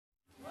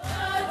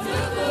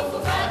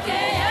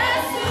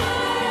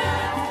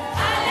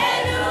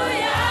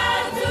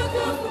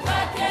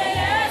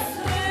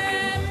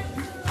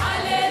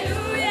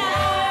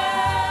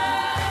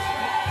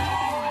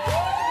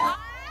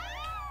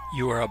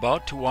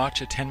about to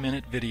watch a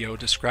 10-minute video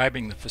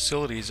describing the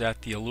facilities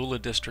at the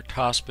Ilula District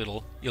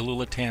Hospital,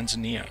 Ilula,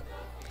 Tanzania.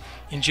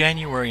 In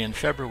January and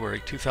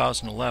February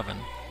 2011,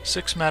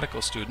 6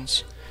 medical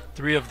students,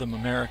 3 of them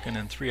American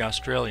and 3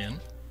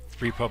 Australian,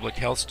 3 public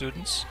health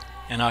students,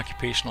 an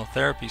occupational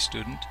therapy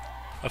student,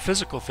 a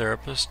physical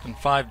therapist, and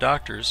 5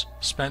 doctors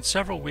spent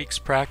several weeks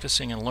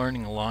practicing and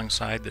learning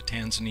alongside the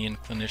Tanzanian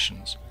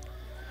clinicians.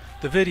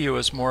 The video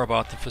is more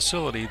about the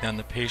facility than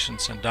the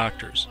patients and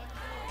doctors.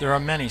 There are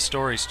many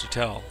stories to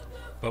tell,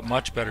 but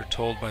much better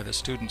told by the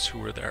students who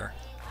were there.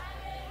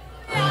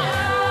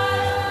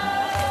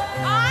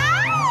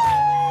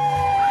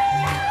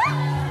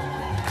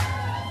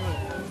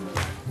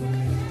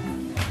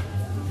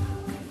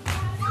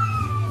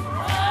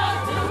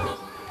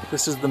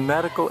 This is the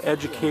Medical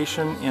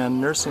Education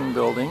and Nursing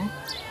Building.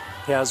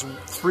 It has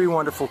 3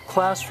 wonderful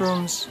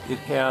classrooms. It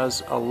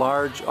has a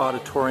large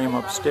auditorium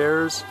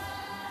upstairs.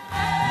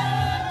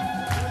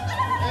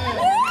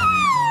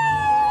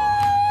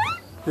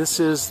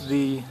 This is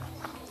the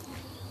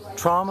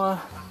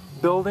trauma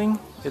building.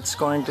 It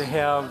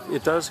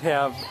does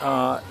have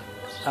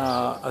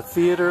a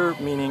theater,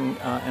 meaning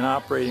an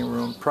operating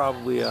room,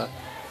 probably a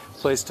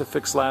place to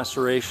fix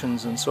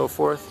lacerations and so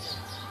forth.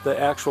 The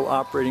actual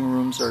operating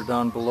rooms are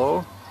down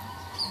below.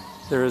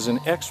 There is an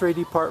X-ray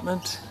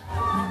department.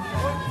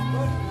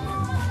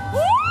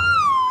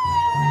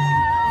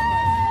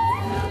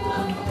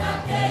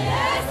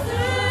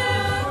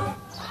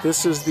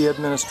 This is the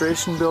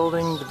administration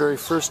building. The very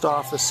first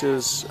office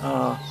is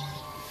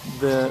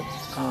the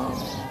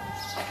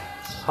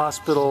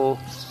hospital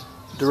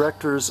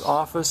director's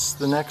office.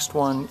 The next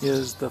one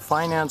is the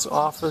finance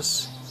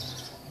office.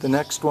 The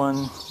next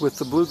one with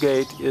the blue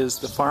gate is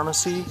the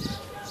pharmacy.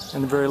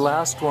 And the very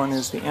last one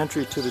is the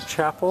entry to the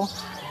chapel.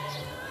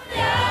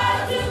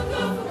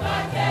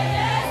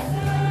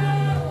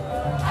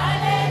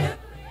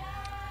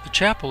 The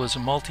chapel is a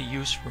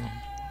multi-use room.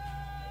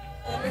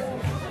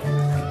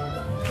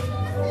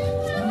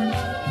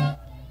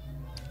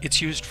 It's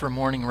used for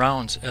morning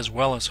rounds as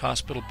well as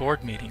hospital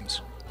board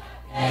meetings.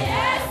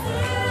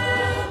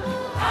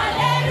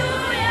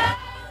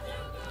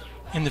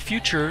 In the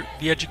future,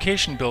 the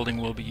education building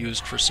will be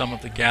used for some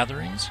of the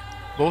gatherings,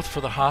 both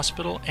for the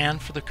hospital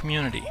and for the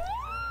community.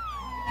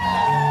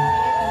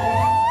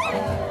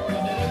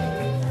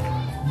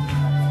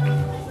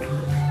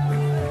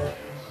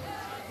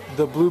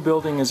 The blue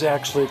building is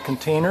actually a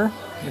container.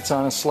 It's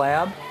on a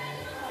slab.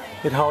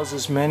 It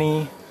houses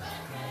many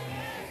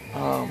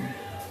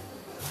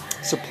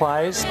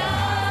supplies.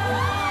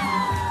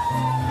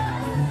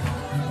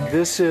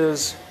 This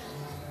is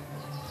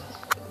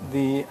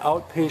the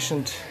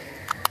outpatient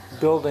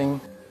building.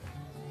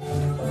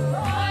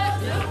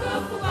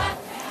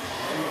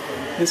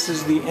 This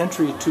is the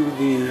entry to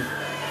the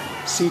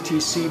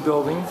CTC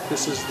building.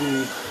 This is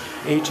the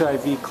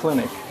HIV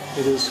clinic.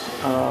 It is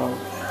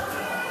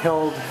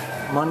held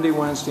Monday,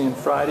 Wednesday, and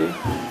Friday,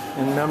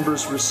 and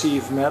members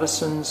receive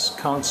medicines,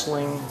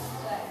 counseling,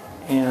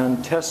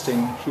 and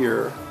testing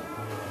here.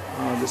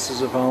 This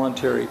is a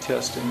voluntary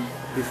testing.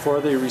 Before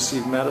they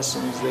receive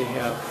medicines, they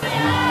have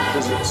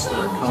visits that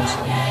are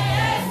counseling.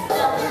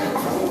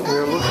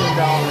 We're looking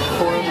down the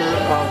corridor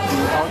of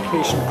the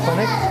outpatient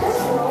clinic.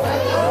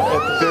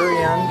 At the very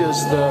end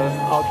is the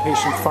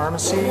outpatient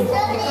pharmacy.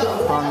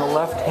 On the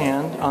left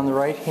hand, on the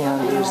right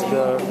hand is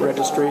the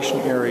registration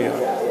area.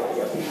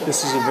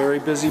 This is a very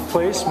busy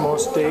place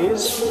most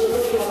days.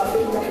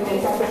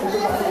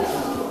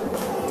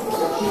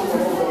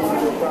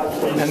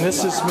 And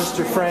this is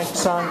Mr. Frank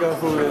Sanga,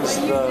 who is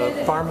the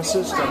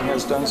pharmacist and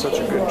has done such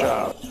a good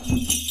job.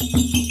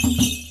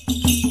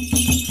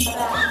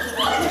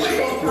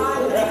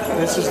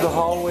 This is the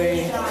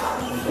hallway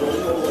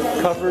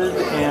covered,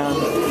 and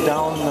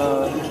down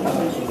the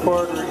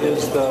corridor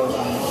is the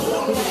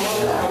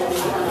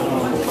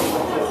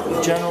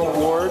general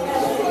ward,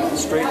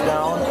 straight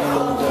down,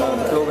 and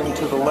the building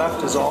to the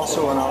left is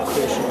also an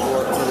outpatient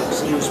ward,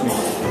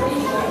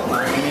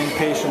 an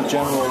inpatient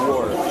general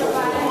ward.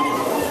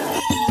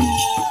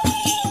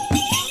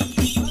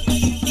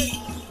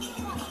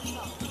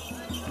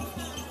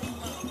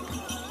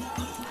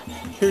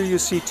 Here you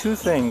see 2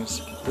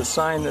 things. The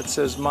sign that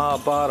says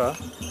Mahabara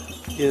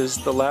is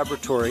the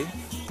laboratory.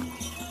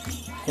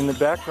 In the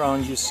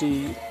background you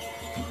see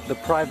the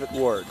private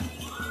ward.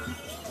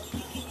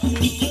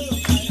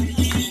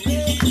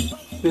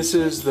 This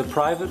is the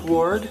private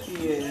ward.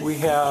 Yes. We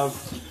have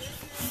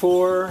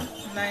 4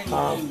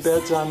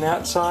 beds on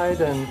that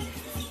side and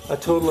a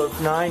total of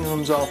 9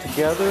 rooms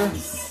altogether.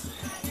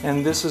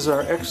 And this is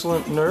our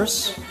excellent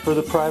nurse for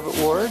the private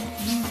ward.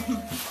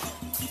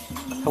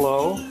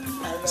 Hello.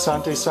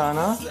 Sante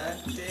Sana.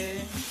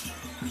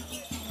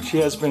 She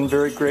has been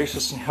very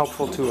gracious and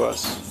helpful to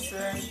us.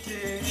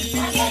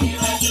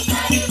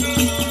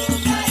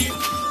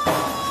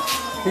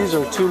 These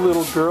are 2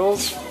 little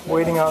girls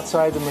waiting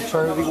outside the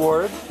maternity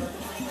ward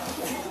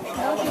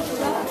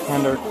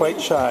and are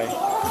quite shy.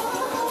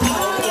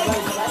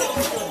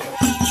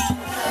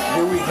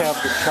 Here we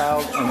have the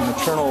child and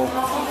maternal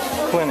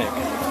clinic.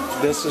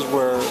 This is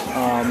where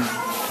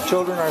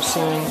children are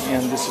seen,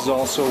 and this is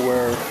also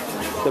where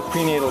the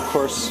prenatal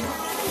course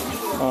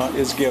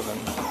is given.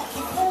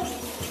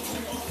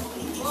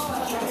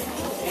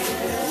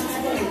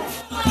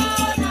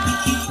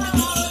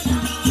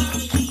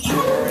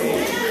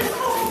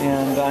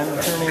 And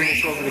I'm turning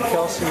this over to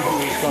Kelsey, who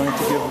is going to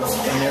give a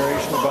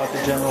narration about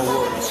the general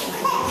wards.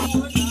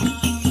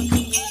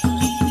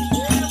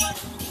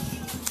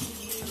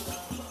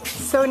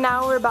 So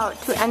now we're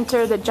about to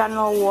enter the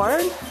general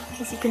ward.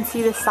 As you can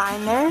see the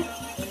sign there,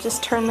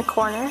 just turn the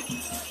corner.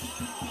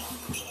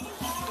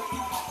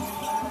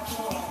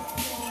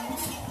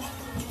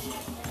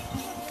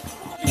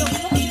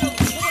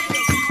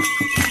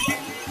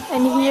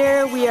 And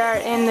here we are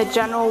in the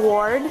general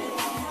ward.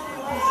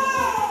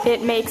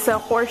 It makes a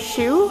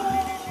horseshoe,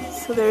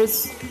 so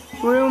there's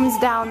rooms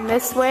down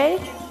this way,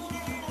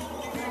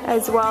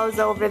 as well as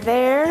over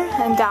there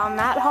and down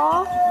that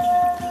hall,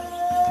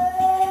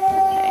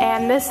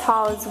 and this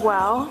hall as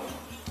well.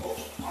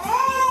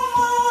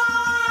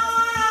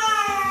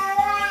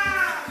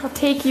 I'll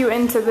take you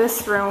into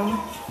this room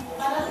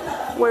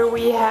where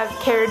we have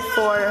cared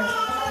for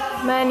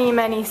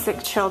many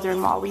sick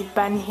children while we've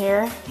been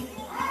here.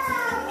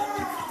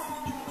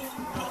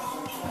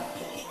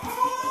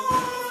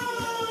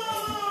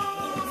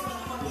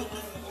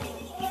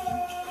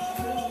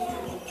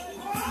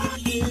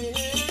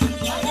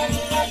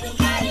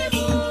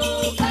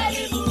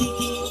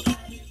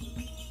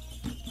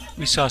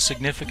 We saw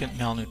significant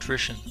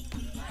malnutrition,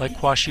 like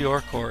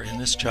kwashiorkor in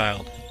this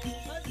child.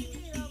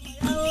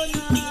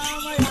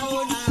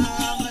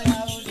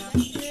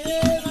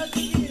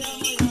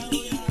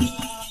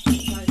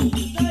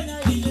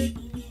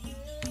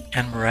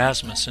 And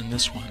marasmus in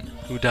this one,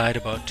 who died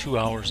about 2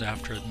 hours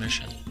after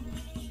admission.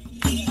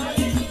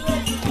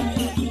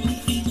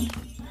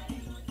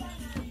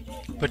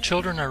 But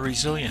children are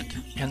resilient,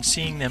 and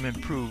seeing them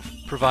improve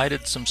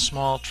provided some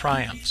small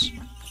triumphs.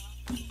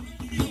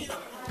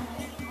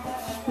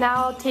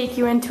 Now I'll take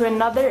you into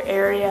another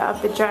area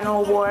of the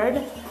general ward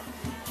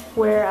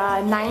where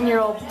a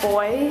 9-year-old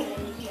boy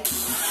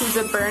who's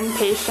a burn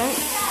patient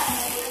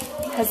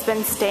has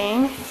been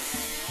staying.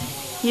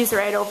 He's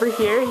right over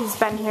here. He's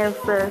been here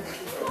for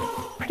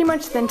pretty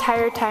much the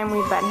entire time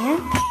we've been here.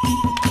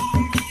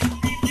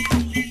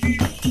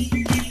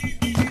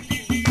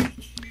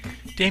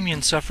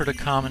 Damien suffered a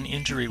common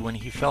injury when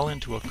he fell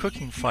into a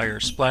cooking fire,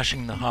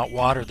 splashing the hot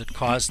water that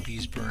caused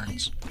these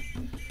burns.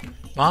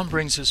 Mom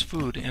brings his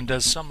food and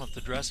does some of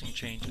the dressing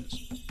changes.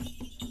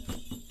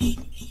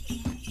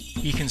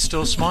 He can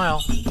still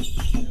smile.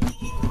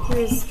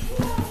 Here's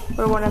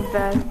where one of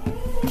the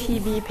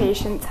TB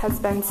patients has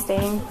been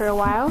staying for a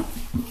while.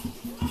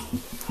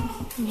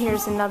 And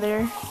here's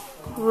another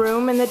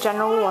room in the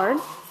general ward.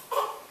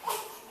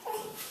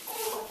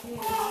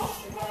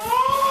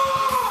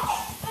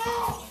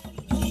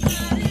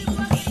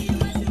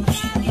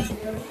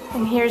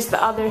 And here's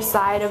the other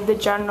side of the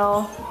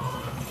general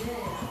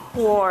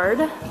ward.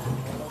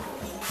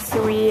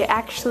 So we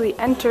actually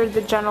entered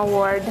the general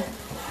ward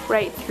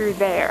right through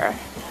there.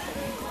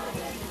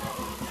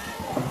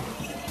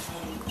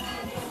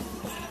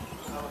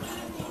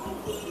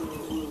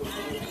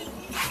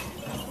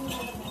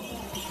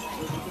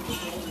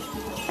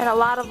 And a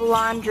lot of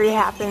laundry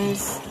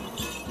happens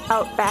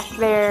out back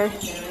there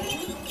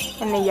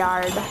in the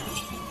yard.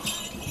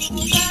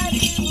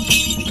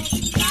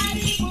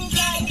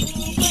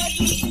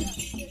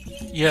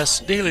 Yes,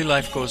 daily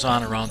life goes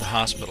on around the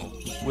hospital,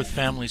 with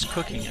families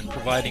cooking and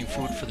providing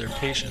food for their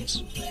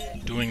patients,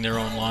 doing their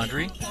own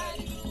laundry,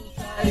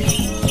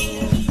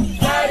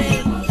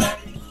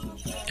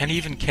 and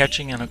even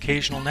catching an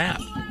occasional nap.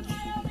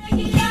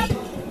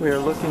 We are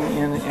looking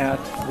in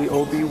at the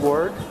OB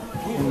ward.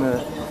 In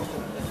the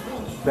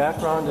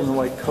background in the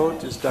white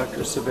coat is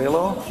Dr.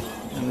 Sabelo,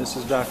 and this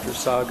is Dr.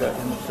 Saga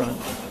in the front.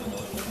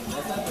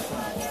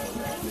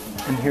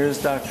 And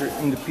here's Dr.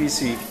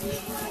 Indipisi.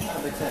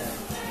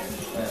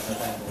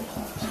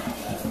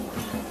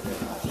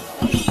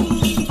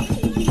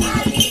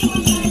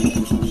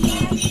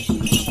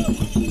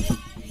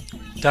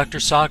 Dr.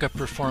 Saga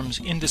performs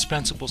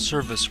indispensable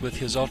service with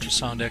his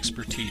ultrasound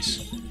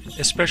expertise,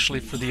 especially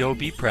for the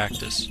OB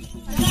practice.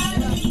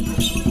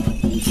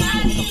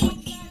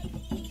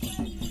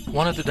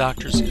 One of the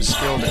doctors is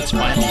skilled at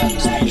spinal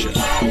anesthesia.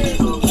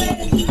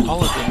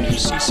 All of them do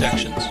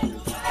C-sections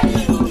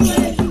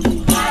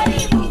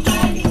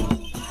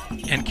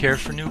and care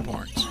for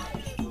newborns.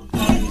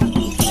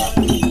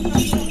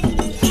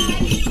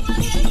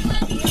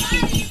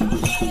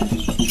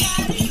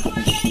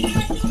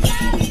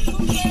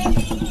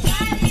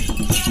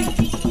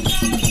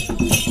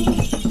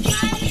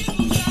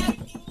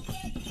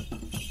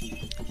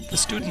 The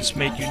students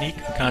made unique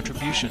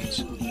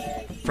contributions,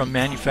 from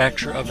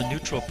manufacture of a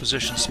neutral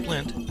position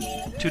splint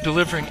to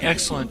delivering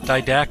excellent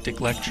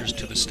didactic lectures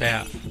to the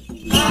staff.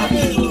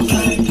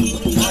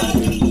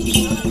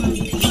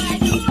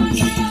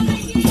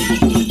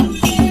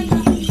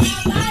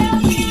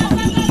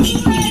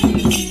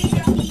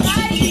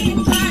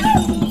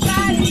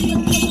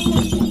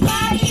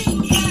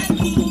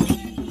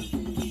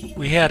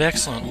 We had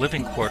excellent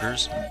living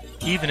quarters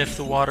even if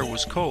the water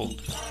was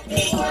cold.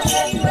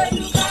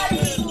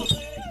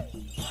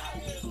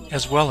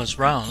 As well as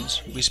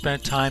rounds, we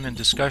spent time in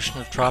discussion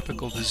of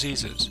tropical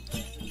diseases.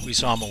 We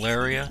saw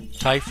malaria,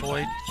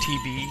 typhoid,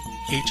 TB,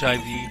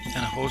 HIV,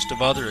 and a host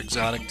of other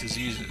exotic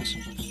diseases.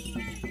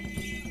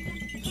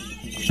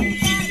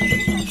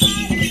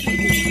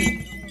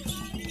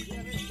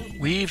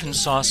 We even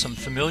saw some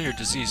familiar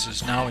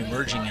diseases now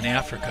emerging in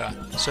Africa,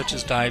 such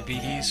as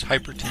diabetes,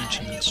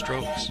 hypertension, and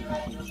strokes.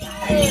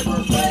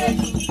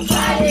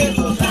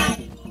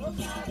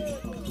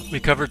 We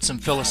covered some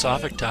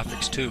philosophic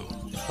topics too,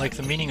 like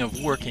the meaning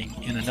of working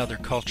in another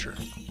culture.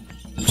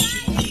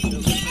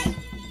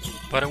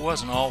 But it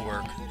wasn't all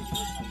work.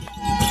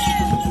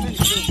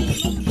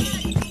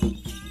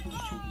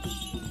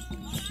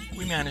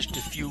 We managed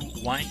a few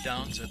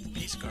wind-downs at the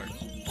Peace Garden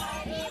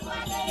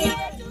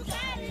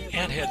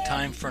and had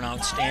time for an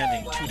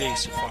outstanding 2-day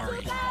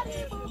safari.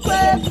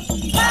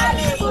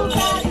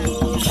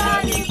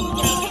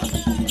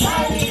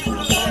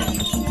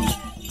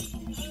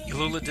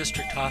 Ilula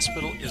District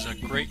Hospital is a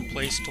great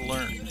place to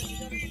learn.